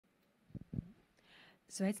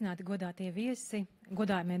Sveicināti godātie viesi,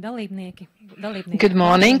 godājumie dalībnieki. Good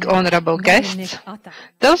morning, honorable guests,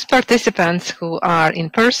 those participants who are in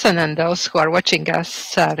person and those who are watching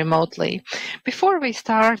us remotely. Before we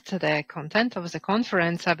start the content of the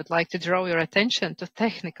conference, I would like to draw your attention to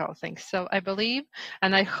technical things. So I believe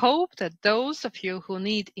and I hope that those of you who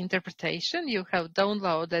need interpretation, you have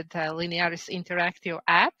downloaded the Linearis Interactive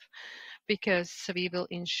app, because we will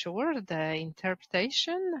ensure the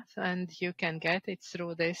interpretation and you can get it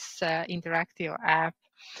through this interactive app.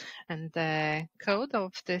 And the code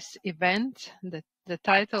of this event, the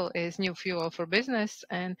title is New Fuel for Business,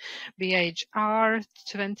 and BHR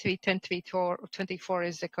 2010-24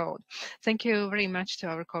 is the code. Thank you very much to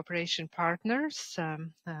our cooperation partners,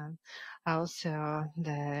 also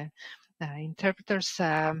the interpreters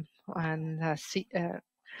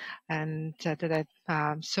and that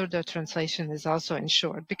pseudo translation is also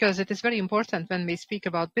ensured, because it is very important when we speak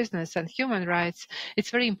about business and human rights.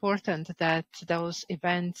 It's very important that those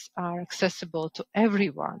events are accessible to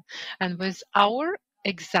everyone. And with our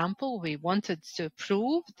example, we wanted to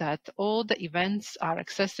prove that all the events are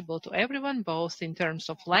accessible to everyone, both in terms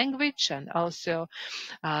of language and also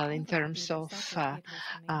in terms of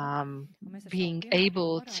being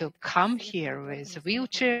able to come here with a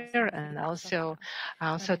wheelchair, and also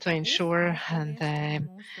to ensure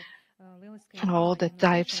all the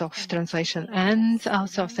types of translation. And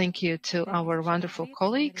also thank you to our wonderful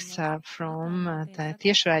colleagues from the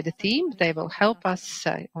Tiešraide team. They will help us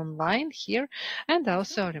online here and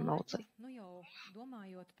also remotely.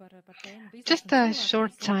 Just a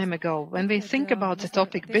short time ago, when we think about the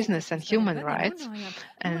topic business and human rights,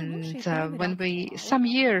 and when we some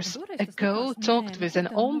years ago talked with an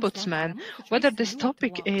ombudsman whether this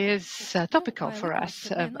topic is topical for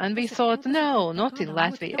us, and we thought, no, not in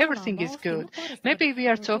Latvia, everything is good. Maybe we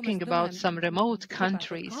are talking about some remote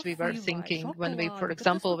countries. We were thinking when we, for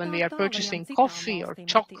example, when we are purchasing coffee or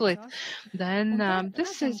chocolate, then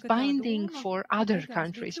this is binding for other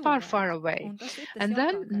countries far, far away. And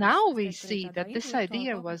then now we see that this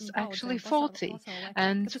idea was actually faulty.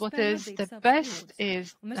 And what is the best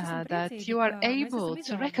is that you are able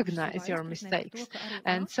to recognize your mistakes.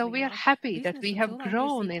 And so we are happy that we have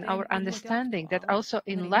grown in our understanding that also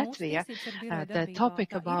in Latvia, the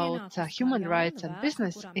topic about human rights and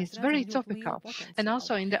business is very topical. And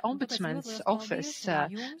also in the Ombudsman's office,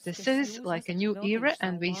 this is like a new era,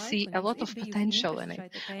 and we see a lot of potential in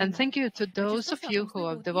it. And thank you to those of you who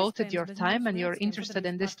have devoted your time and you're interested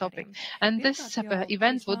in this topic. And this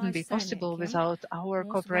event wouldn't be possible without our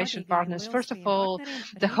cooperation partners. First of all,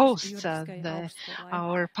 the hosts,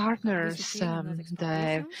 our partners,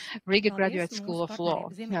 the Riga Graduate School of Law.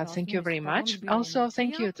 Thank you very much. Also,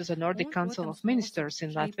 thank you to the Nordic Council of Ministers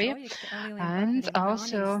in Latvia, and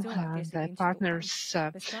also the partners,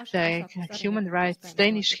 the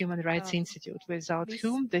Danish Human Rights Institute, without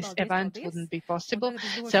whom this event wouldn't be possible.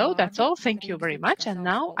 So that's all. Thank you very much. And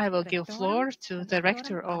now I will give floor to the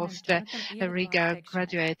Rector of the Riga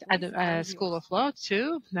Graduate School of Law,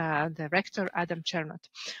 to the Rector Adam Czarnota,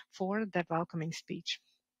 for the welcoming speech.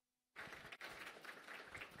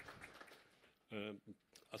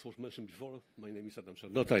 As was mentioned before, my name is Adam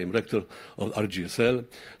Czarnota. I am Rector of RGSL.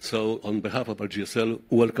 So on behalf of RGSL,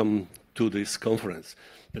 welcome to this conference.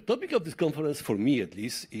 The topic of this conference, for me at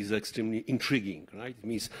least, is extremely intriguing, right? It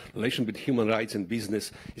means relation between human rights and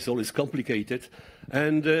business is always complicated.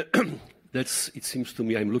 And it seems to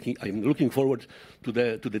me, I'm looking forward to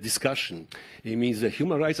the discussion. It means that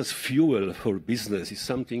human rights as fuel for business is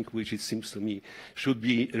something which, it seems to me, should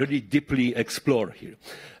be really deeply explored here.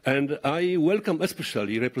 And I welcome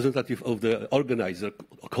especially representative of the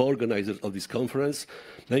co-organizers of this conference,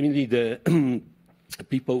 namely the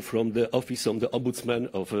people from the Office of the Ombudsman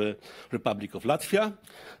of the Republic of Latvia,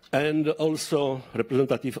 and also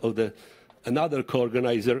representative of another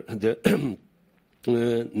co-organizer,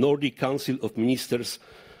 the Nordic Council of Ministers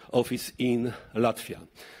Office in Latvia.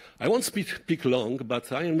 I won't speak long,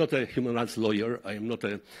 but I am not a human rights lawyer. I am not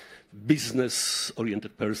a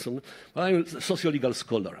business-oriented person. But I am a socio-legal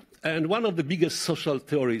scholar. And one of the biggest social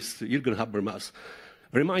theorists, Jürgen Habermas,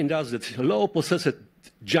 reminds us that law possesses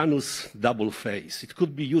Janus double face. It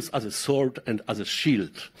could be used as a sword and as a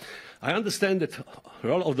shield. I understand that the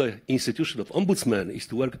role of the institution of ombudsman is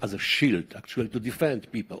to work as a shield, actually to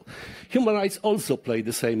defend people. Human rights also play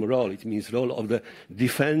the same role. It means the role of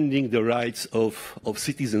defending the rights of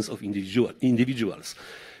citizens, of individuals.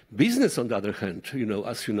 Business, on the other hand,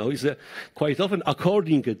 as you know, is quite often,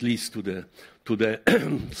 according at least to the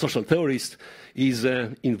social theorists, is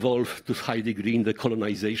involved to a high degree in the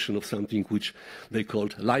colonization of something which they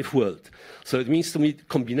called life world. So it means to me,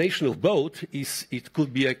 combination of both it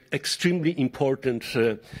could be an extremely important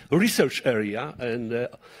research area and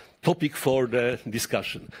topic for the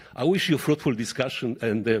discussion. I wish you a fruitful discussion,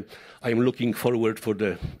 and I am looking forward for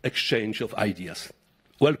the exchange of ideas.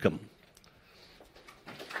 Welcome.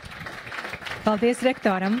 Paldies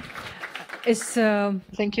rektoram.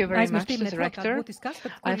 Thank you very much, Rector.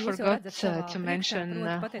 I forgot to mention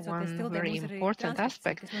one very important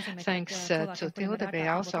aspect. Thanks to Tilde, we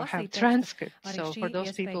also have transcripts. So for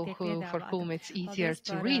those people for whom it's easier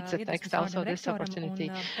to read the text, also this opportunity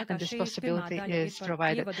and this possibility is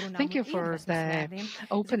provided. Thank you for the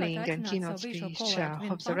opening and keynote speech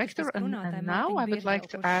of the Rector. And now I would like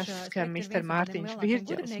to ask Mr. Mārtiņš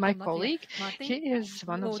Birģelis, my colleague. He is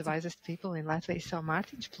one of the wisest people in Latvia. So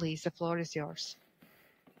Mārtiņš, please, the floor is yours.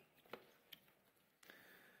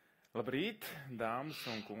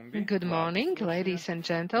 Good morning, ladies and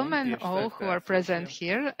gentlemen, all who are present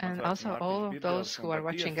here, and also all of those who are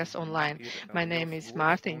watching us online. My name is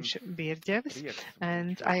Mārtiņš Birģelis,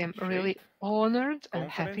 and I am really honored and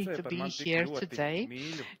happy to be here today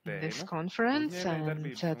in this conference.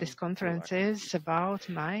 And this conference is about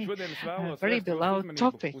my very beloved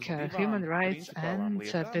topic, human rights and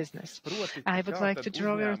business. I would like to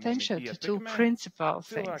draw your attention to two principal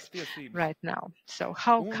things right now. So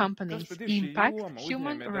how companies impact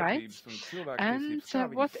human rights, and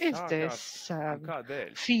what is this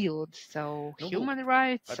field? So human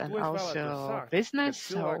rights and also business.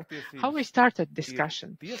 So how we started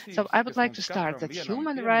discussion. So I would like to start that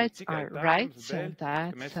human rights are rights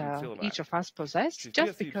that each of us possess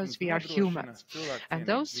just because we are humans. And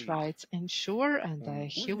those rights ensure a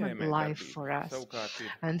human life for us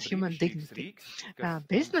and human dignity.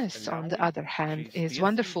 Business, on the other hand, is a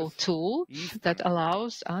wonderful tool that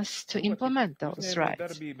allows us to implement those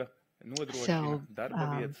rights. So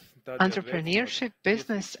entrepreneurship,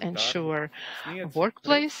 business ensure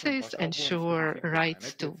workplaces, ensure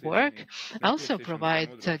rights to work, also provide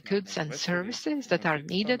goods and services that are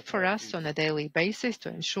needed for us on a daily basis to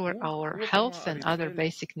ensure our health and other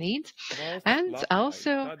basic needs. And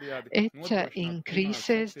also it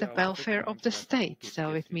increases the welfare of the state.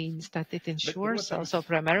 So it means that it ensures also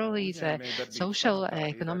primarily the social,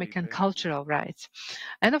 economic and cultural rights.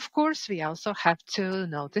 And of course, we also have to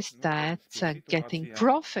notice that getting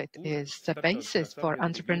profit is the basis for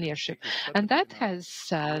entrepreneurship. And that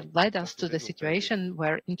has led us to the situation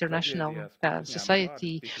where international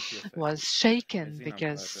society was shaken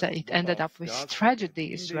because it ended up with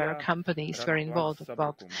tragedies where companies were involved.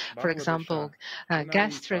 About, for example,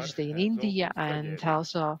 gas tragedy in India and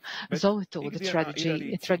also Zolito, the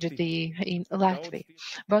tragedy in Latvia.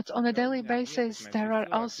 But on a daily basis, there are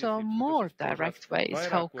also more direct ways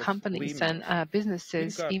how companies and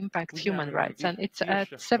businesses impact human rights, and it's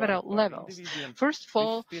at several levels. First of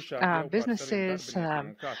all, businesses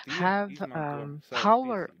have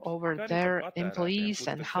power over their employees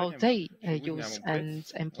and how they use and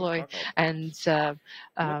employ and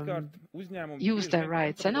use their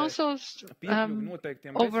rights, and also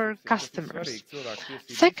over customers.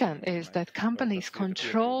 Second is that companies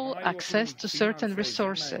control access to certain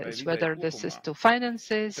resources, whether this is to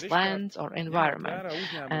finances, land, or environment.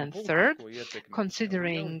 And third,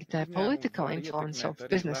 considering the political influence of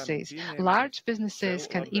businesses, large businesses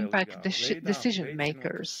can impact decision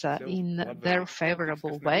makers in their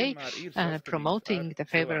favorable way, promoting the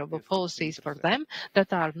favorable policies for them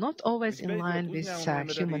that are not always in line with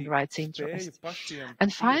human rights interests.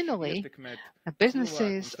 And finally,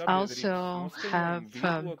 businesses also have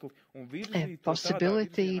a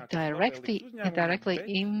possibility directly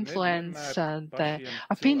influence the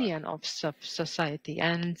opinion of society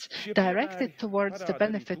and direct it towards the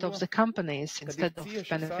benefit of the companies instead of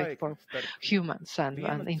benefit for humans and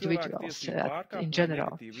individuals in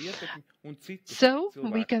general. So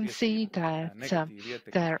we can see that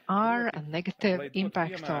there are a negative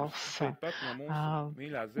impact of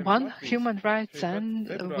one human rights and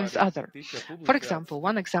with other. For example,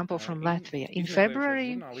 one example from Latvia. In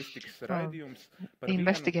February,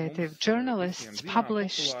 investigative journalists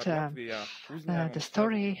published the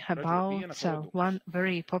story about one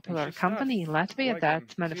very popular company in Latvia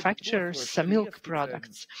that manufactures milk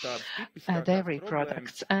products, dairy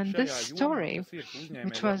products. And this story,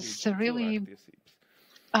 which was really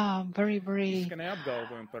very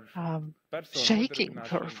shaking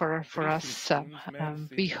for us.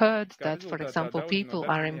 We heard that, for example, people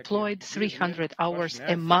are employed 300 hours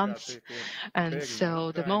a month, and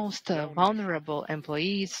so the most vulnerable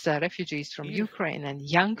employees, refugees from Ukraine and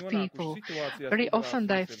young people, very often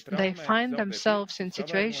they find themselves in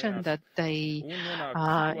situation that they,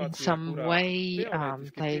 in some way,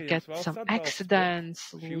 they get some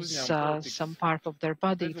accidents, lose some part of their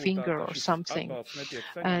body, finger or something,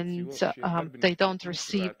 and they don't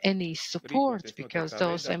receive any support because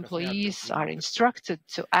those employees are instructed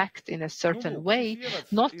to act in a certain way,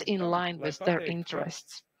 not in line with their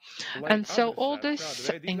interests. And so all this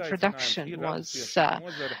introduction was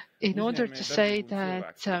in order to say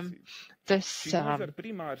that this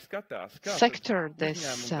sector,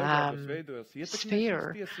 this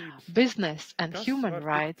sphere, business and human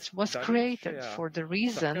rights, was created for the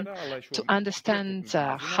reason to understand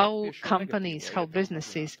how companies, how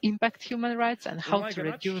businesses impact human rights and how to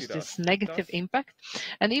reduce this negative impact.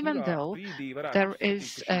 And even though there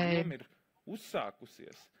is a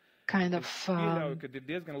kind of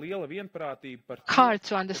hard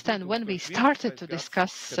to understand when we started to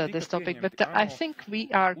discuss this topic, but I think we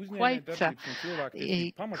are quite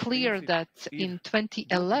clear that in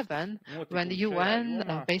 2011, when the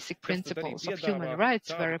UN Basic Principles of Human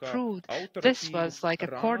Rights were approved, this was like a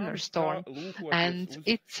cornerstone, and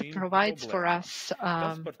it provides for us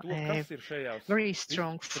a very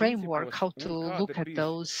strong framework how to look at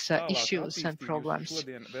those issues and problems.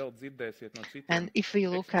 And if we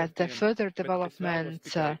look at the further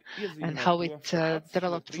development and how it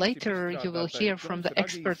developed later, you will hear from the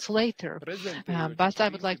experts later. But I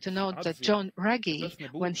would like to note that John Ruggie,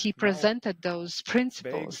 when he presented those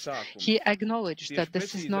principles, he acknowledged that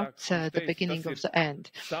this is not the beginning of the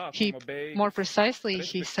end. More precisely,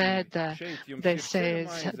 he said this is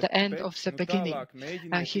the end of the beginning.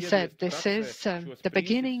 He said this is the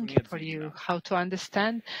beginning for you, how to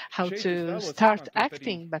understand, how to start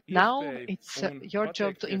acting, but now it's your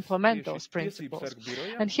job to implement those principles.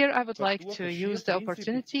 And here I would like to use the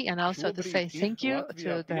opportunity and also to say thank you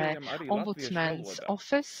to the Ombudsman's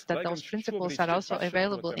office that those principles are also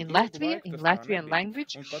available in Latvia, in Latvian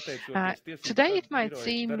language. Today it might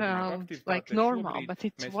seem like normal, but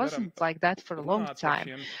it wasn't like that for a long time.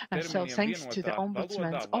 And so thanks to the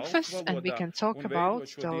Ombudsman's office, and we can talk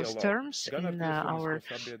about those terms in our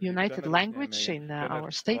united language, in our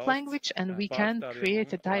state language, and we can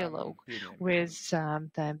create a dialogue with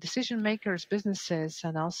the decision makers, businesses,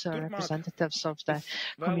 and also representatives of the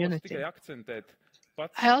community.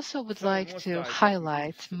 I also would like to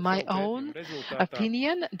highlight my own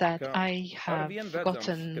opinion that I have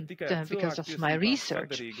gotten because of my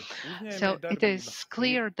research. So it is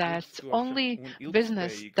clear that only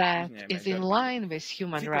business that is in line with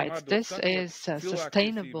human rights, this is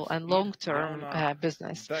sustainable and long-term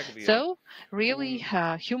business. So really,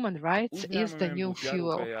 human rights is the new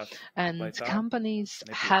fuel, and companies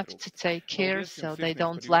have to take care so they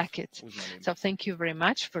don't lack it. So thank you very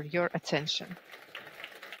much for your attention.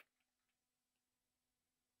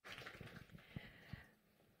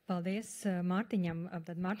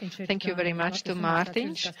 Thank you very much to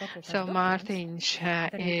Mārtiņš. So Mārtiņš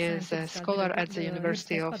is a scholar at the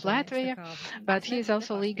University of Latvia, but he is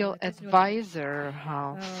also legal advisor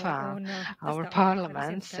of our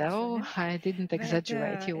parliament, so I didn't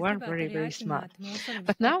exaggerate. You are very, very smart.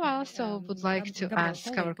 But now I also would like to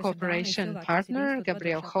ask our cooperation partner,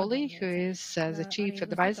 Gabrielle, who is the chief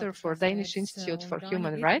advisor for Danish Institute for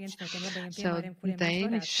Human Rights. So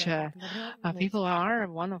Danish people are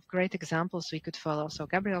one of great examples we could follow. So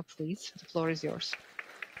Gabrielle, please, the floor is yours.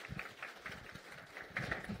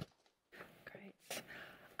 Great.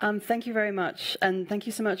 Thank you very much, and thank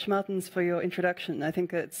you so much, Mārtiņš, for your introduction. I think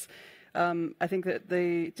that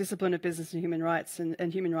the discipline of business and human rights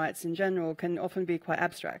and human rights in general can often be quite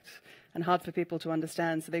abstract and hard for people to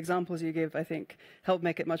understand. So the examples you give, I think, help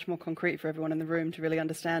make it much more concrete for everyone in the room to really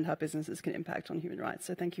understand how businesses can impact on human rights.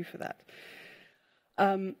 So thank you for that.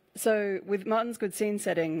 So with Mārtiņš's good scene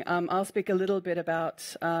setting, I'll speak a little bit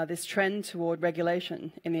about this trend toward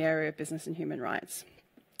regulation in the area of business and human rights.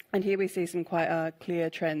 And here we see some quite clear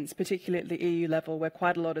trends, particularly at the EU level, where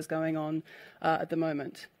quite a lot is going on at the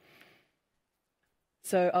moment.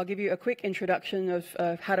 So I'll give you a quick introduction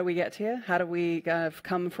of how do we get here, how do we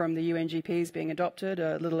come from the UNGPs being adopted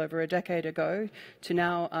a little over a decade ago to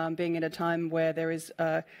now being in a time where there is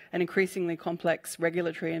an increasingly complex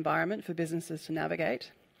regulatory environment for businesses to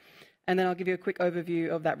navigate. And then I'll give you a quick overview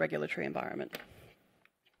of that regulatory environment.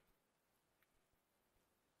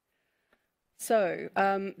 So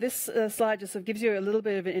this slide just gives you a little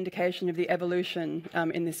bit of an indication of the evolution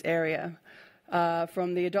in this area.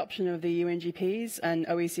 from the adoption of the UNGPs and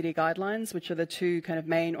OECD guidelines, which are the two kind of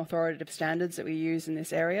main authoritative standards that we use in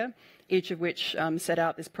this area, each of which set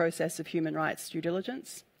out this process of human rights due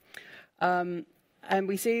diligence. And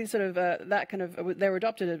we see sort of that kind of, they were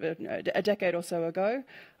adopted a decade or so ago,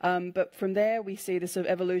 but from there we see this sort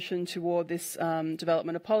of evolution toward this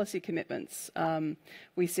development of policy commitments.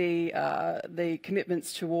 We see the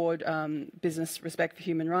commitments toward business respect for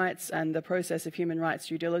human rights and the process of human rights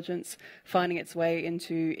due diligence finding its way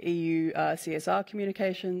into EU CSR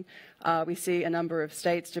communication. We see a number of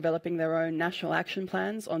states developing their own national action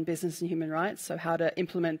plans on business and human rights, so how to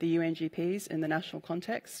implement the UNGPs in the national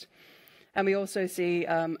context. And we also see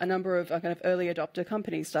a number of kind of early adopter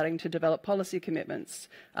companies starting to develop policy commitments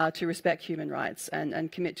to respect human rights and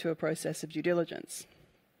commit to a process of due diligence.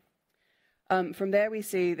 From there, we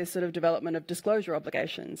see this sort of development of disclosure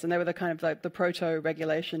obligations, and they were the kind of like the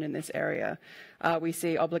proto-regulation in this area. We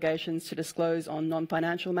see obligations to disclose on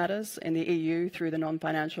non-financial matters in the EU through the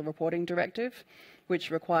Non-Financial Reporting Directive,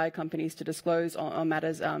 which require companies to disclose on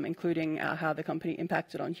matters including how the company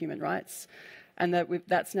impacted on human rights. And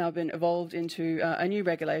that's now been evolved into a new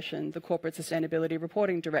regulation, the Corporate Sustainability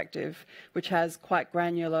Reporting Directive, which has quite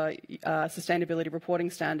granular sustainability reporting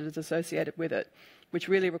standards associated with it, which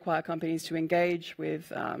really require companies to engage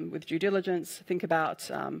with due diligence, think about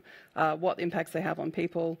what impacts they have on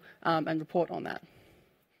people, and report on that.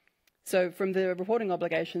 So from the reporting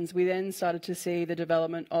obligations, we then started to see the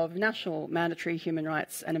development of national mandatory human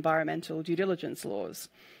rights and environmental due diligence laws.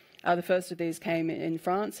 The first of these came in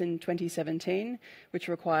France in 2017, which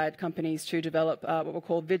required companies to develop what were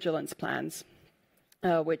called vigilance plans,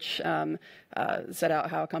 which set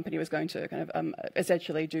out how a company was going to kind of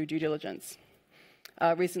essentially do due diligence.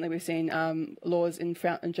 Recently, we've seen laws in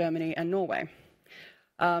Germany and Norway.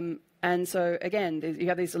 And so, again, you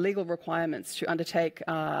have these legal requirements to undertake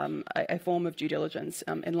a form of due diligence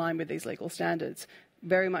in line with these legal standards,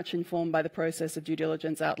 very much informed by the process of due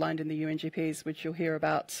diligence outlined in the UNGPs, which you'll hear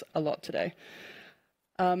about a lot today.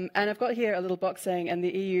 And I've got here a little box saying, and the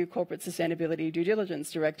EU Corporate Sustainability Due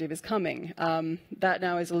Diligence Directive is coming. That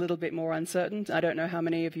now is a little bit more uncertain. I don't know how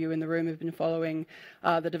many of you in the room have been following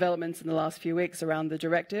the developments in the last few weeks around the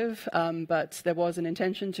directive, but there was an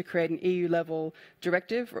intention to create an EU-level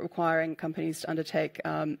directive requiring companies to undertake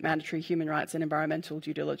mandatory human rights and environmental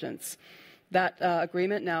due diligence. That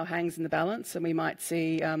agreement now hangs in the balance, and we might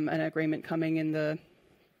see an agreement coming in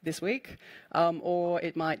this week, or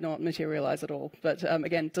it might not materialize at all. But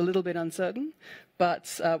again, it's a little bit uncertain,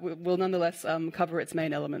 but we'll nonetheless cover its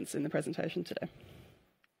main elements in the presentation today.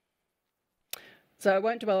 So I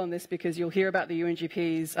won't dwell on this because you'll hear about the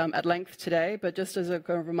UNGPs at length today, but just as a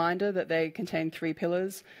reminder that they contain 3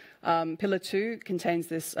 pillars. Pillar 2 contains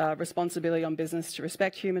this responsibility on business to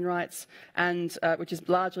respect human rights, and which is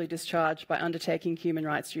largely discharged by undertaking human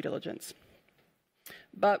rights due diligence.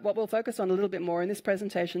 But what we'll focus on a little bit more in this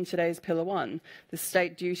presentation today is Pillar 1, the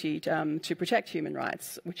state duty to protect human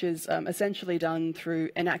rights, which is essentially done through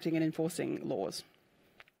enacting and enforcing laws.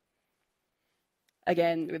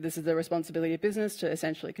 Again, this is the responsibility of business to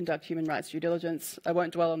essentially conduct human rights due diligence. I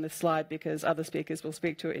won't dwell on this slide because other speakers will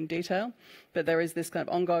speak to it in detail, but there is this kind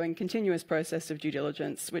of ongoing, continuous process of due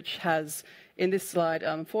diligence, which has, in this slide,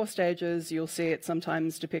 4 stages. You'll see it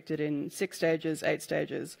sometimes depicted in 6 stages, 8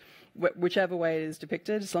 stages. Whichever way it is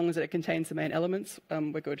depicted, as long as it contains the main elements,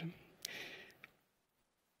 we're good.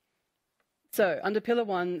 So, under Pillar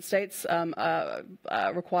 1, states are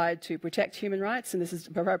required to protect human rights, and this is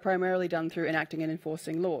primarily done through enacting and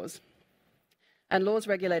enforcing laws. And laws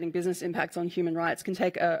regulating business impacts on human rights can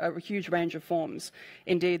take a huge range of forms.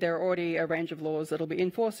 Indeed, there are already a range of laws that will be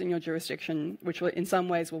enforced in your jurisdiction, which will, in some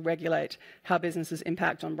ways will regulate how businesses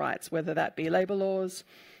impact on rights, whether that be labour laws,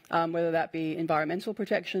 whether that be environmental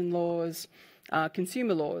protection laws,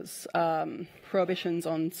 consumer laws, prohibitions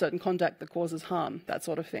on certain conduct that causes harm, that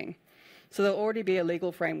sort of thing. So there'll already be a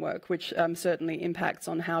legal framework which certainly impacts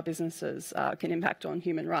on how businesses can impact on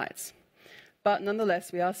human rights. But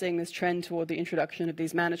nonetheless, we are seeing this trend toward the introduction of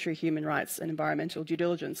these mandatory human rights and environmental due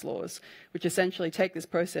diligence laws, which essentially take this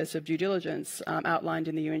process of due diligence outlined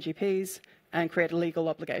in the UNGPs and create a legal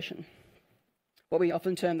obligation, what we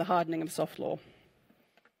often term the hardening of soft law.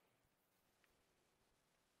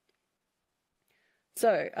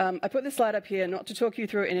 So I put this slide up here not to talk you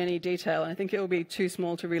through it in any detail, and I think it will be too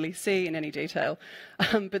small to really see in any detail.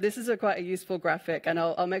 But this is quite a useful graphic, and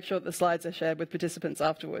I'll make sure that the slides are shared with participants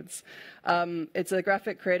afterwards. It's a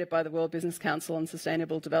graphic created by the World Business Council on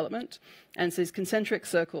Sustainable Development, and it's these concentric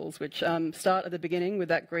circles which start at the beginning with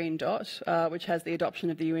that green dot, which has the adoption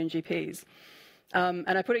of the UNGPs.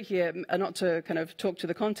 And I put it here not to kind of talk to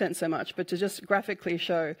the content so much, but to just graphically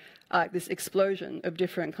show this explosion of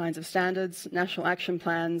different kinds of standards, national action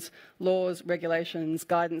plans, laws, regulations,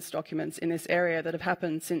 guidance documents in this area that have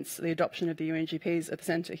happened since the adoption of the UNGPs at the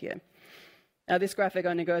centre here. Now, this graphic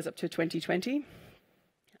only goes up to 2020.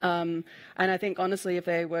 And I think, honestly, if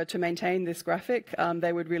they were to maintain this graphic,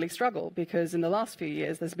 they would really struggle, because in the last few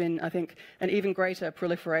years, there's been, I think, an even greater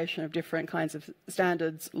proliferation of different kinds of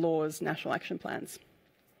standards, laws, national action plans.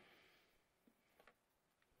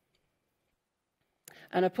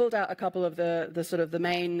 And I pulled out a couple of the sort of the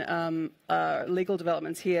main legal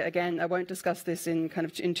developments here. Again, I won't discuss this in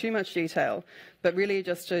too much detail, but really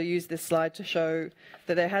just to use this slide to show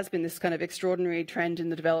that there has been this kind of extraordinary trend in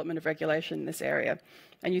the development of regulation in this area.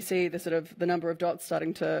 And you see the number of dots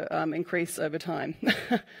starting to increase over time.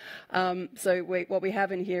 So what we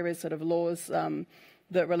have in here is sort of laws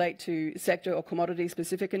that relate to sector or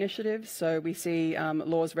commodity-specific initiatives. So we see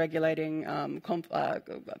laws regulating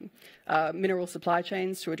mineral supply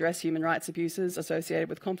chains to address human rights abuses associated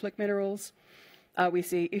with conflict minerals. We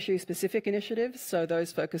see issue-specific initiatives, so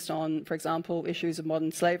those focused on, for example, issues of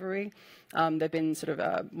modern slavery. There have been sort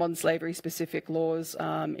of modern slavery-specific laws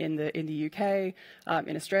in the UK,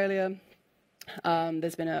 in Australia.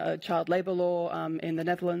 There's been a child labour law in the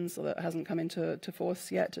Netherlands, although it hasn't come into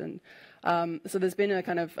force yet. And so there's been a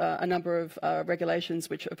kind of a number of regulations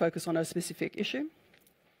which focus on a specific issue.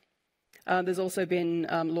 There's also been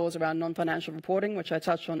laws around non-financial reporting, which I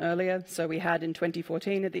touched on earlier. So we had in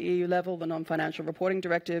 2014 at the EU level the Non-Financial Reporting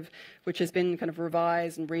Directive, which has been kind of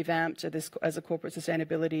revised and revamped as a corporate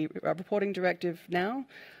sustainability reporting directive now,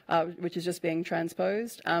 which is just being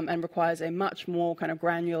transposed and requires a much more kind of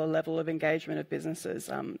granular level of engagement of businesses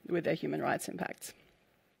with their human rights impacts.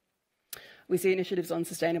 We see initiatives on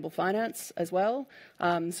sustainable finance as well,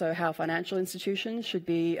 so how financial institutions should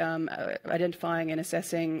be identifying and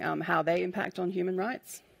assessing how they impact on human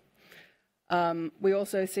rights. We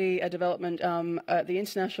also see a development at the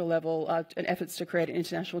international level and efforts to create an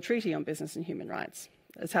international treaty on business and human rights.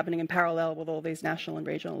 It's happening in parallel with all these national and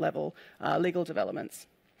regional level legal developments.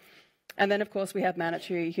 And then, of course, we have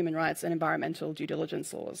mandatory human rights and environmental due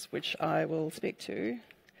diligence laws, which I will speak to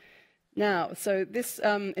now. So this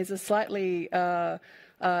is a slightly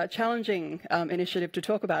challenging initiative to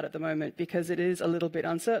talk about at the moment, because it is a little bit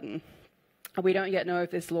uncertain. We don't yet know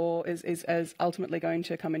if this law is ultimately going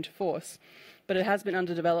to come into force, but it has been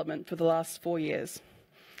under development for the last 4 years.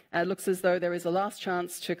 It looks as though there is a last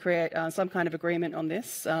chance to create some kind of agreement on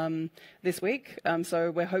this this week,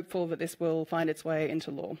 so we're hopeful that this will find its way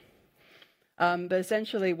into law. But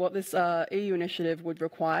essentially what this EU initiative would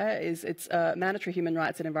require is it's mandatory human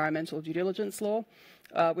rights and environmental due diligence law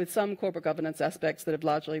with some corporate governance aspects that have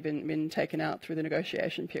largely been taken out through the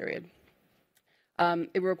negotiation period.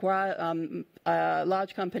 It will require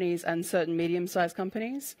large companies and certain medium-sized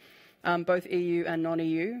companies, both EU and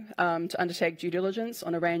non-EU, to undertake due diligence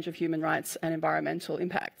on a range of human rights and environmental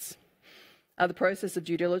impacts. The process of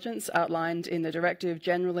due diligence outlined in the directive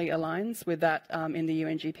generally aligns with that in the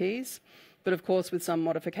UNGPs, but of course with some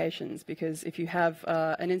modifications, because if you have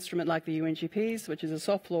an instrument like the UNGPs, which is a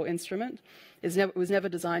soft law instrument, it was never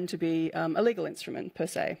designed to be a legal instrument per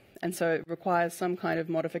se, and so it requires some kind of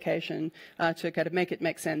modification to kind of make it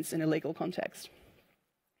make sense in a legal context.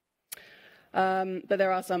 But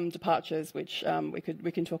there are some departures which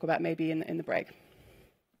we can talk about maybe in the break.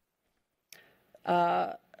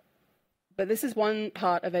 But this is one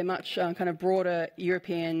part of a much kind of broader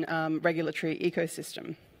European regulatory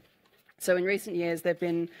ecosystem. So in recent years, there have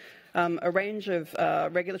been a range of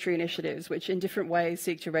regulatory initiatives which in different ways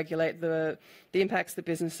seek to regulate the impacts that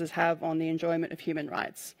businesses have on the enjoyment of human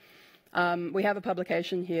rights. We have a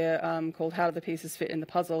publication here called How Do the Pieces Fit in the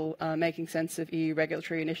Puzzle? Making Sense of EU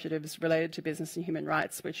Regulatory Initiatives Related to Business and Human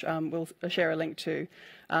Rights, which we'll share a link to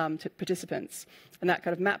participants. And that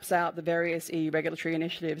kind of maps out the various EU regulatory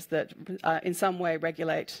initiatives that in some way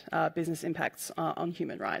regulate business impacts on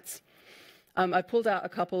human rights. I pulled out a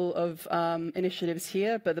couple of initiatives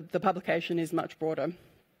here, but the publication is much broader.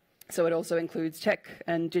 So it also includes tech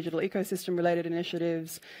and digital ecosystem-related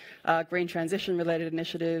initiatives, green transition-related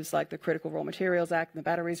initiatives like the Critical Raw Materials Act and the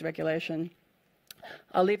Batteries Regulation.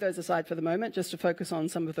 I'll leave those aside for the moment just to focus on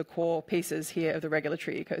some of the core pieces here of the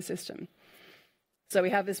regulatory ecosystem. So we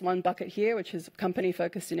have this one bucket here, which is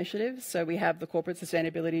company-focused initiatives. So we have the Corporate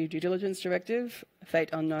Sustainability Due Diligence Directive, fate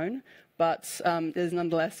unknown, but there's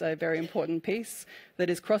nonetheless a very important piece that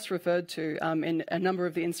is cross-referred to in a number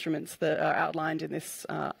of the instruments that are outlined in this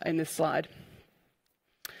slide.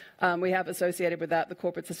 We have associated with that the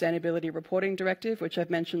Corporate Sustainability Reporting Directive, which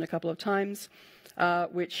I've mentioned a couple of times,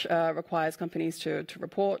 which requires companies to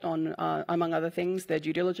report on, among other things, their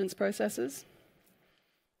due diligence processes.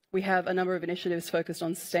 We have a number of initiatives focused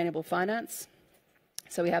on sustainable finance.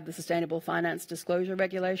 So we have the Sustainable Finance Disclosure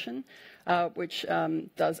Regulation, which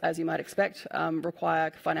does, as you might expect,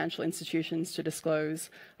 require financial institutions to disclose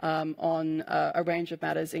on a range of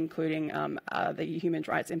matters, including the human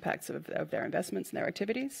rights impacts of their investments and their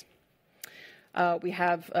activities. We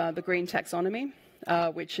have the Green Taxonomy,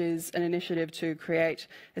 which is an initiative to create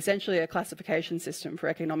essentially a classification system for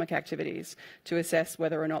economic activities to assess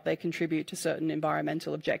whether or not they contribute to certain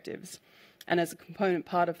environmental objectives. And as a component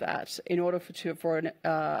part of that, in order for an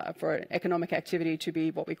economic activity to be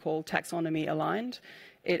what we call taxonomy aligned,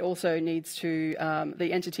 it also needs to,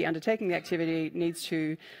 the entity undertaking the activity needs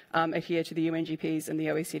to adhere to the UNGPs and the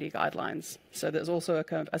OECD guidelines. So there's also a,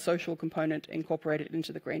 kind of a social component incorporated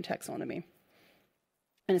into the green taxonomy.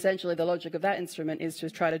 And essentially the logic of that instrument is to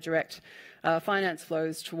try to direct finance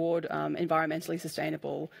flows toward environmentally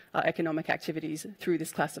sustainable economic activities through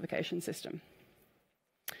this classification system.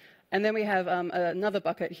 And then we have another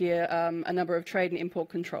bucket here, a number of trade and import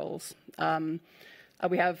controls.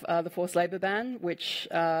 We have the forced labour ban, which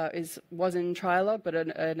was in trialogue, but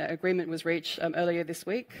an agreement was reached earlier this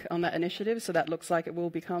week on that initiative, so that looks like it will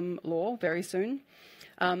become law very soon.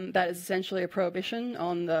 That is essentially a prohibition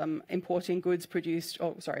on importing goods produced,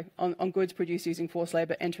 on goods produced using forced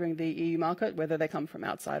labour entering the EU market, whether they come from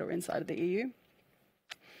outside or inside of the EU.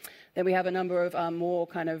 Then we have a number of more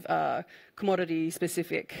kind of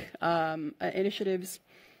commodity-specific initiatives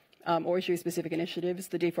or issue-specific initiatives.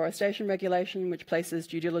 The deforestation regulation, which places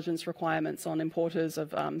due diligence requirements on importers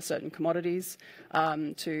of certain commodities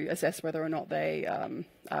to assess whether or not they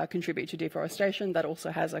contribute to deforestation. That also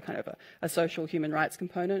has a kind of a social human rights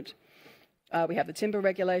component. We have the timber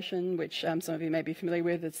regulation, which some of you may be familiar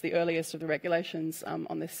with. It's the earliest of the regulations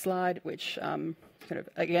on this slide, which kind of,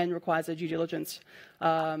 again, requires a due diligence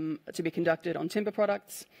to be conducted on timber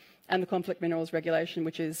products. And the conflict minerals regulation,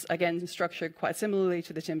 which is, again, structured quite similarly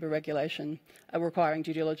to the timber regulation, requiring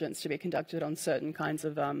due diligence to be conducted on certain kinds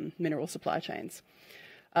of mineral supply chains.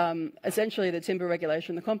 Essentially, the timber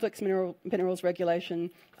regulation, the complex minerals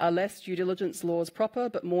regulation are less due diligence laws proper,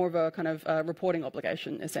 but more of a kind of reporting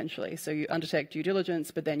obligation, essentially. So you undertake due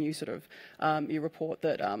diligence, but then you sort of you report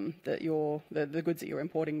that the goods that you're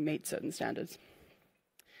importing meet certain standards.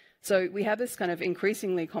 So we have this kind of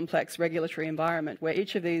increasingly complex regulatory environment where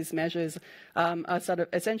each of these measures are sort of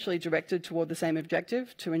essentially directed toward the same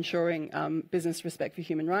objective, to ensuring business respect for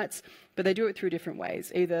human rights, but they do it through different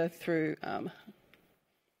ways, either through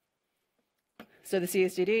so the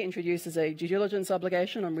CSDD introduces a due diligence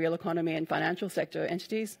obligation on real economy and financial sector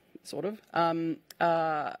entities, sort of,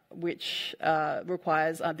 which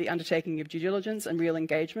requires the undertaking of due diligence and real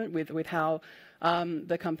engagement with how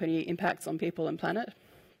the company impacts on people and planet.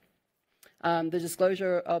 The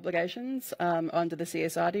disclosure obligations under the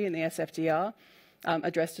CSRD and the SFDR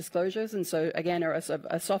address disclosures, and so again are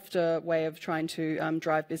a softer way of trying to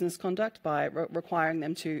drive business conduct by requiring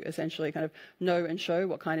them to essentially kind of know and show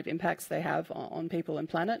what kind of impacts they have on people and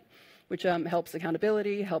planet, which helps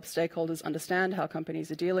accountability, helps stakeholders understand how companies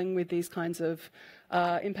are dealing with these kinds of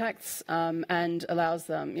impacts, and allows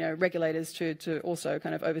them, regulators to also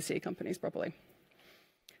kind of oversee companies properly.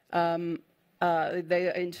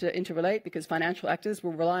 They interrelate because financial actors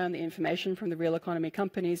will rely on the information from the real economy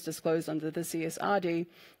companies disclosed under the CSRD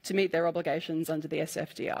to meet their obligations under the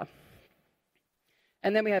SFDR.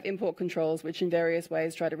 And then we have import controls, which in various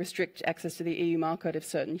ways try to restrict access to the EU market if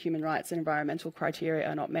certain human rights and environmental criteria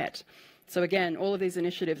are not met. So again, all of these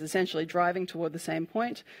initiatives essentially driving toward the same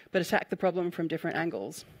point, but attack the problem from different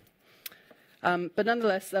angles. But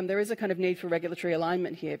nonetheless, there is a kind of need for regulatory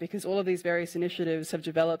alignment here because all of these various initiatives have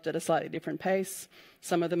developed at a slightly different pace.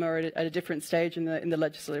 Some of them are at a different stage in the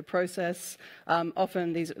legislative process.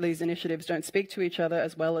 Often these initiatives don't speak to each other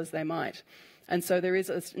as well as they might. And so there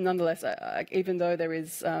is, nonetheless, even though there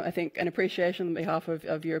is, I think, an appreciation on behalf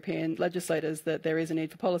of European legislators that there is a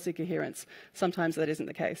need for policy coherence, sometimes that isn't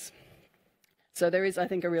the case. So there is, I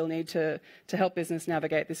think, a real need to help business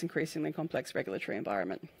navigate this increasingly complex regulatory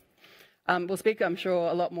environment. We'll speak, I'm sure,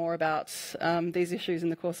 a lot more about these issues in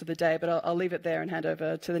the course of the day, but I'll leave it there and hand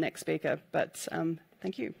over to the next speaker. But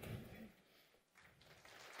thank you.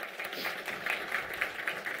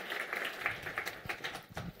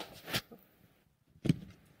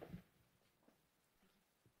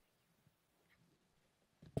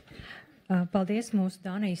 Paldies mūsu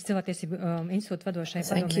Dānijas cilvēktiesību institūta vadošai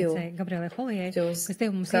padomniecei Gabrielle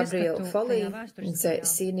Gabrielle Foley, the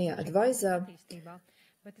senior advisor,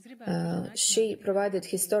 She provided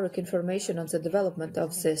historic information on the development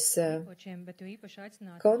of this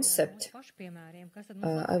concept.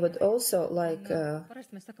 I would also like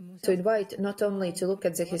to invite not only to look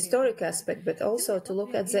at the historic aspect, but also to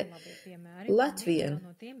look at the Latvian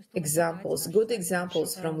examples, good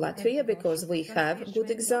examples from Latvia, because we have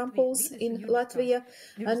good examples in Latvia.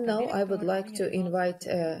 And now I would like to invite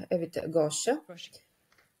Evita Goša,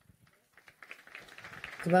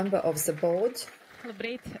 the member of the board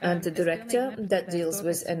and the director that deals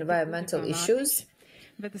with environmental issues.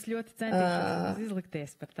 I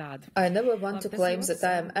never want to claim that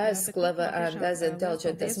I am as clever and as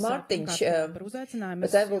intelligent as Mārtiņš,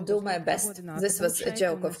 but I will do my best. This was a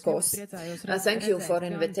joke, of course. Thank you for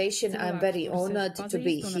invitation. I'm very honored to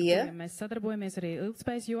be here.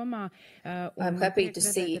 I'm happy to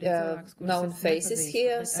see known faces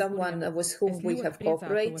here, someone with whom we have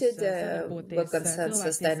cooperated what concerns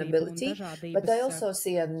sustainability, but I also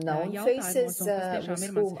see unknown faces with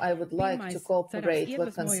whom I would like to cooperate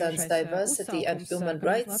what concerns diversity and human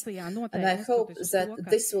rights, and I hope that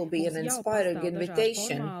this will be an inspiring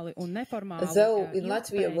invitation. Though in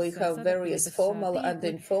Latvia we have various formal and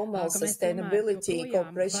informal sustainability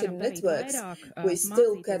cooperation networks, we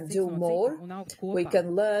still can do more. We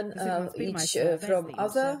can learn each from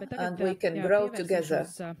other, and we can grow together.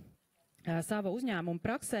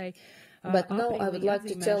 But now I would like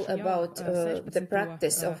to tell about the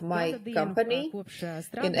practice of my company.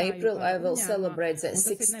 In April, I will celebrate the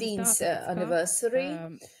 16th anniversary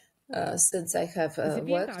since I have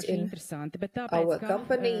worked in our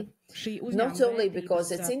company, not only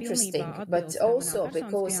because it's interesting, but also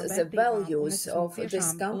because the values of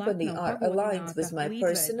this company are aligned with my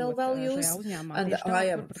personal values, and I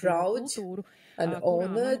am proud and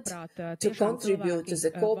honored to contribute to the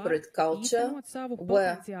corporate culture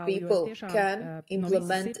where people can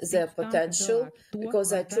implement their potential,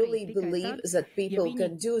 because I truly believe that people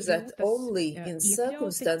can do that only in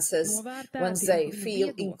circumstances when they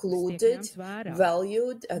feel included,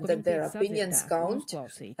 valued, and that their opinions count,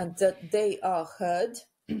 and that they are heard.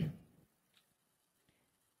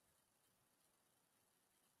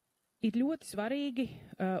 It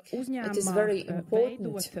is very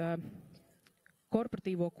important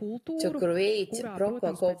to create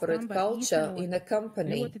proper corporate culture in a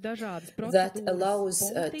company that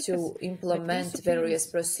allows to implement various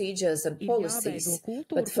procedures and policies.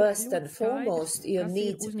 But first and foremost, you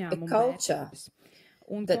need a culture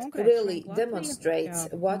that really demonstrates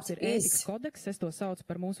what is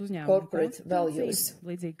corporate values.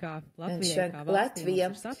 And in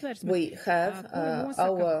Latvia, we have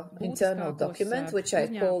our internal document, which I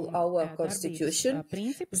call our constitution,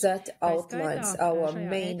 that outlines our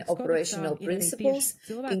main operational principles,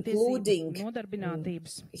 including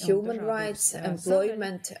human rights,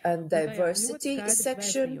 employment, and diversity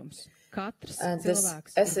section. And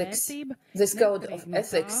this code of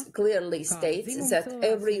ethics clearly states that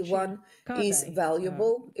everyone is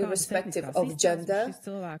valuable, irrespective of gender,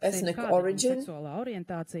 ethnic origin,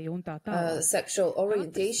 sexual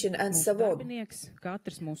orientation, and so on.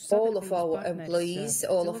 All of our employees,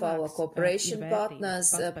 all of our cooperation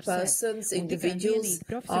partners, persons, individuals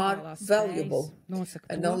are valuable,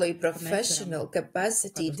 and only professional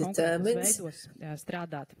capacity determines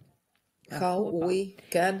how we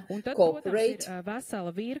can cooperate.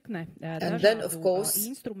 And then, of course,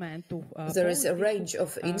 there is a range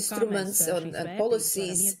of instruments and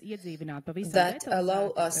policies that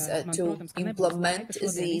allow us to implement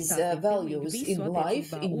these values in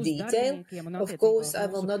life in detail. Of course, I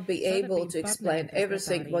will not be able to explain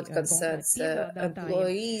everything what concerns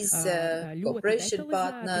employees, cooperation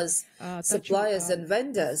partners, suppliers and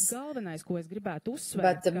vendors.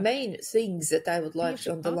 But the main things that I would like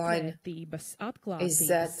to underline is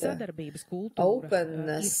that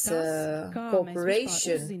openness,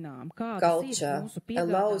 cooperation culture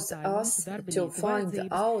allows us to find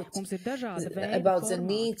out about the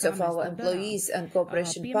needs of our employees and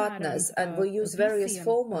cooperation partners, and we use various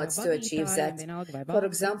formats to achieve that. For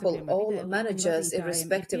example, all managers,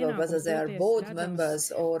 irrespective of whether they are board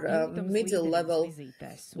members or middle-level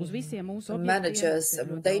managers,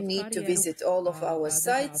 they need to visit all of our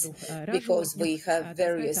sites because we have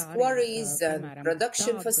various quarries and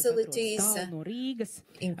production facilities,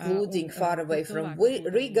 including far away from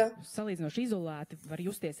Riga,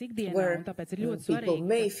 where people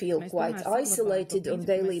may feel quite isolated on a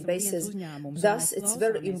daily basis. Thus, it's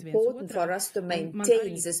very important for us to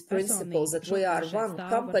maintain this principle that we are one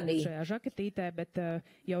company.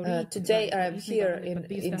 Today I am here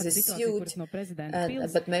in this suit,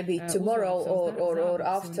 but maybe tomorrow or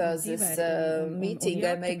after this meeting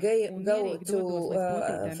I may go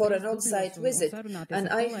to for an on-site visit. And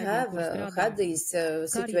I have had these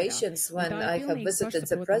situations when I have visited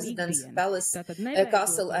the president's palace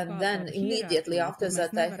castle, and then immediately after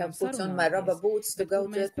that I have put on my rubber boots to go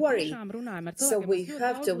to a quarry. So we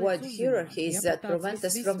have to avoid hierarchies that prevent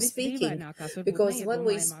us from speaking, because when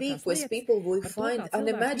we speak with people, we find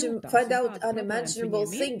out unimaginable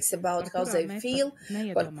things about how they feel,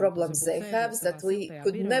 what problems they have that we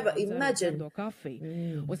could never imagine.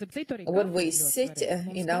 When we sit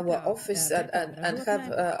in our office and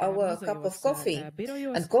have our cup of coffee.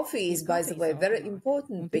 And coffee is, by the way, very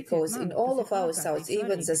important, because in all of our sites,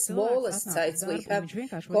 even the smallest sites, we have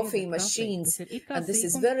coffee machines. And this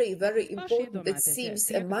is very, very important. It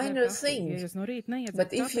seems a minor thing.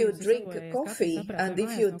 But if you drink coffee and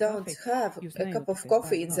if you don't have a cup of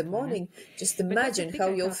coffee in the morning, just imagine how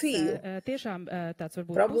you feel.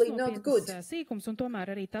 Probably not good.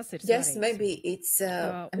 Yes, maybe it's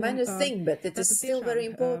a minor thing, but it is still very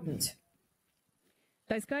important.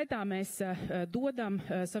 Tā skaitā mēs dodam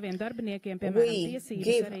saviem darbiniekiem, piemēram,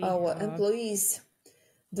 tiesības our employees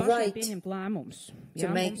the right to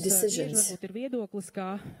make decisions. Varbūt ir viedoklis,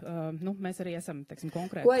 kā mēs arī esam, teiksim,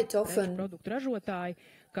 quite often, produktu ražotāji,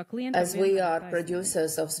 as we are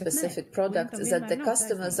producers of specific products, that the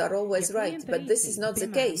customers are always right, but this is not the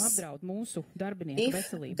case.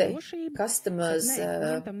 If the customers'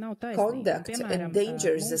 conduct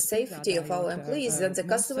endangers the safety of our employees, then the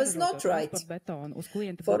customer is not right.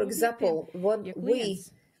 For example, when we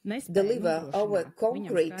deliver our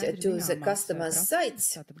concrete to the customer's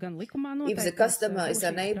sites, if the customer is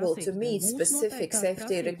unable to meet specific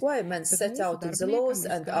safety requirements set out in the laws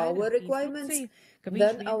and our requirements,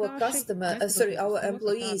 then our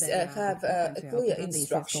employees have a clear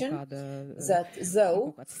instruction that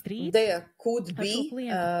though there could be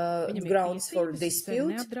grounds for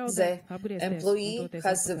dispute, the employee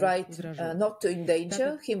has the right not to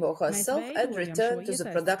endanger him or herself and return to the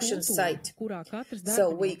production site.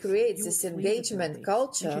 So we create this engagement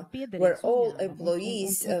culture where all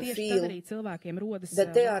employees feel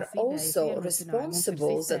that they are also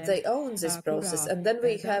responsible, that they own this process, and then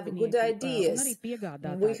we have good ideas.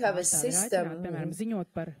 We have a system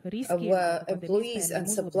where employees and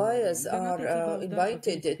suppliers are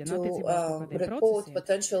invited to report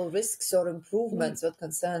potential risks or improvements what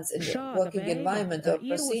concerns in the working environment or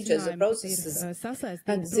procedures or processes.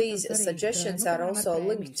 And these suggestions are also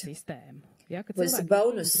linked with the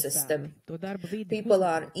bonus system. People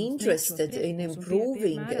are interested in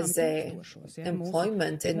improving the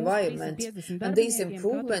employment environment, and these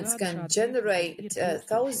improvements can generate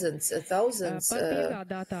thousands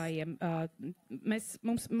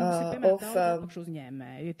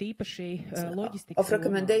of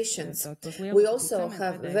recommendations. We also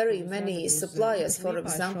have very many suppliers, for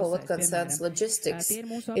example, what concerns logistics.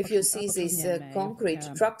 If you see these concrete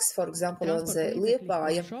trucks, for example, on the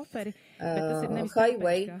Liepāja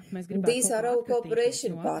highway, these are our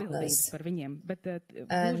cooperation partners.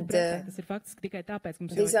 And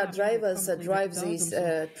these are drivers that drive these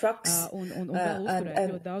trucks, and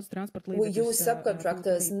we use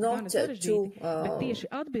subcontractors not to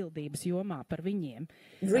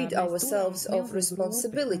rid ourselves of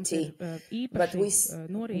responsibility, but we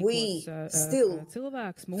still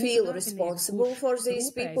feel responsible for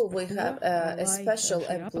these people. We have a special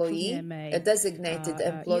employee, a designated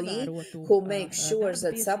employee, who makes sure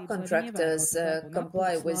that subcontractors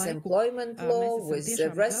comply with employment law, with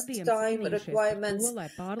rest time requirements,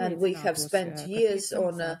 and we have spent years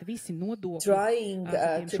on trying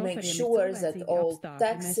to make sure that all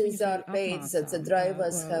taxes are paid, that the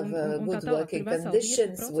drivers have good working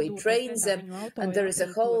conditions, we train them, and there is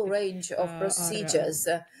a whole range of procedures,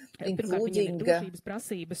 including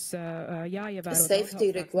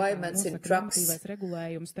safety requirements in trucks.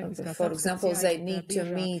 For example, they need to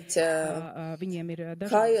meet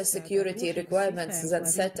higher security requirements than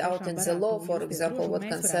set out in the law, for example, what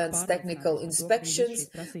concerns technical inspections.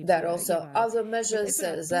 There are also other measures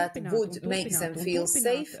that would make them feel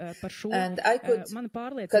safe, and I could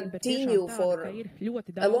continue for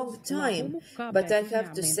a long time, but I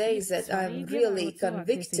have to say that I'm really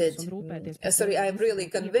convinced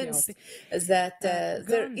that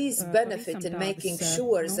there is benefit in making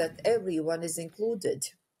sure that everyone is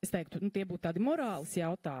included. Es teiktu, tie būtu tādi morāls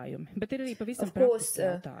jautājumi, bet ir arī pavisam praktiski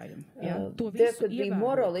jautājumi. There could be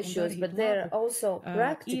moral issues, but there are also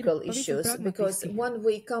practical issues, because when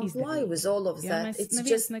we comply with all of that, it's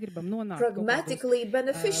just pragmatically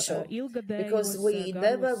beneficial, because we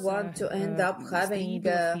never want to end up having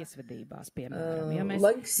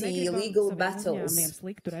lengthy legal battles.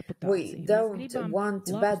 We don't want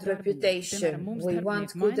bad reputation. We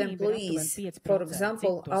want good employees. For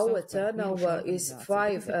example, our turnover is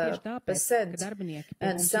 5 5%.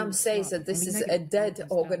 And some say that this is a dead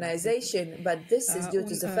organization, but this is due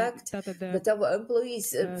to the fact that our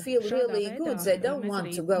employees feel really good. They don't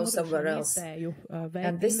want to go somewhere else.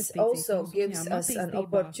 And this also gives us an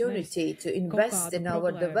opportunity to invest in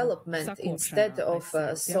our development instead of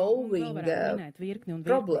solving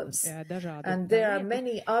problems. And there are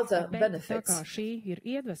many other benefits.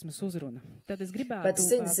 But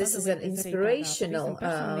since this is an inspirational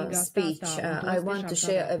speech, I want to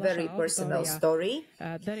share a very personal story.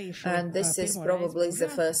 And this is probably the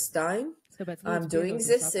first time I'm doing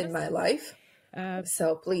this in my life.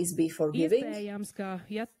 So please be forgiving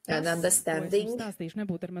and understanding.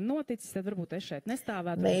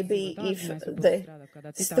 Maybe if the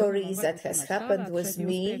story that has happened with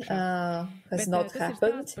me has not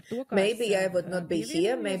happened, maybe I would not be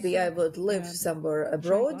here, maybe I would live somewhere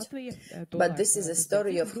abroad. But this is a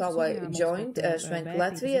story of how I joined SCHWENK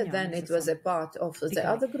Latvia. Then it was a part of the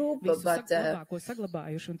other group, but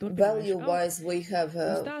value-wise we have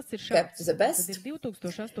kept the best.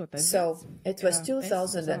 So it was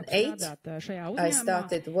 2008. I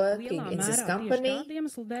started working in this company,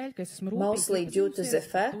 mostly due to the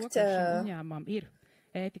fact that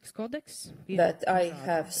I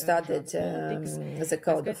have studied the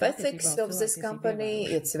code of ethics of this company,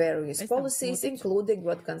 its various policies, including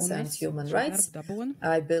what concerns human rights.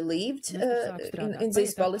 I believed in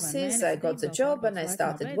these policies. I got the job and I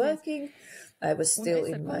started working. I was still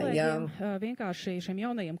in my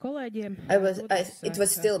it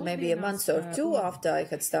was still maybe a month or two after I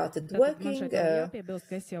had started working.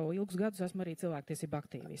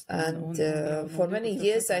 And for many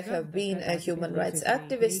years I have been a human rights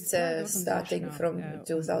activist, starting from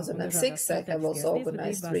 2006. I have also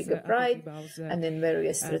organized Riga Pride and in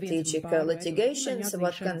various strategic litigations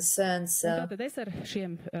what concerns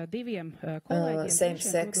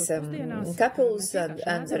same-sex couples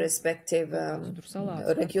and the respective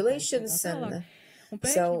regulations. And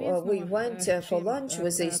so we went for lunch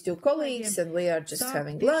with these two colleagues, and we are just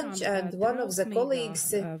having lunch, and one of the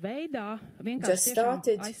colleagues just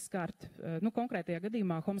started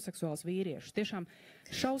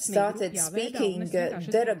speaking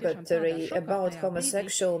derogatory about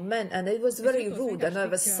homosexual men, and it was very rude, and I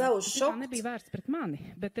was so shocked. It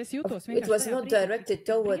was not directed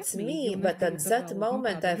towards me, but at that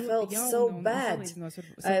moment I felt so bad.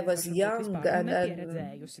 I was young and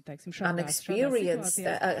unexperienced.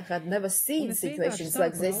 I had never seen situations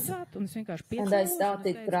like this, and I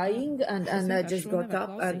started crying, and I just got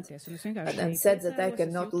up and said that I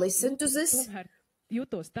cannot listen to this.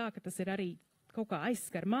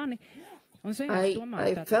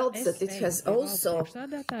 I felt that it has also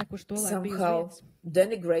somehow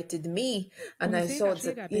denigrated me, and I thought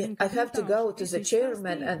that I have to go to the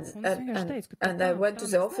chairman, and I went to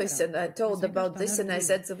the office and I told about this, and I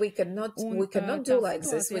said that we cannot do like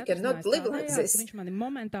this, we cannot live like this.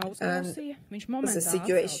 And the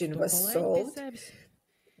situation was solved.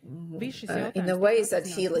 In a way that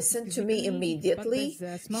he listened to me immediately.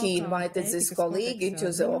 He invited this colleague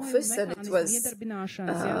into the office, and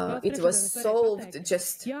it was solved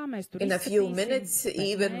just in a few minutes,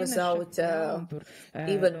 even without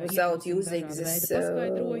using this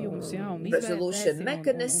resolution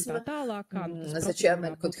mechanism. The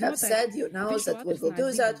chairman could have said, that we will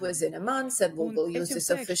do that within a month, and we will use this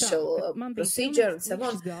official procedure and so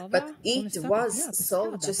on. But it was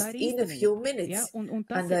solved just in a few minutes,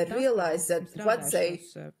 and I realized that what they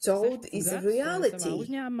told is a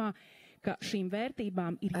reality. And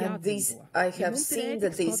I have seen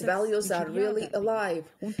that these values are really alive.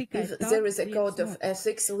 If there is a code of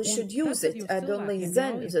ethics, we should use it, and only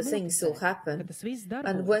then the things will happen.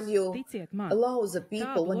 And when you allow the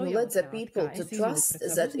people, when you let the people to trust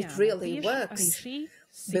that it really works,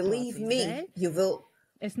 believe me, you will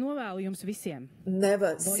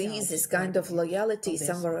never see this kind of loyalty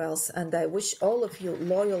somewhere else. And I wish all of you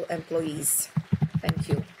loyal employees.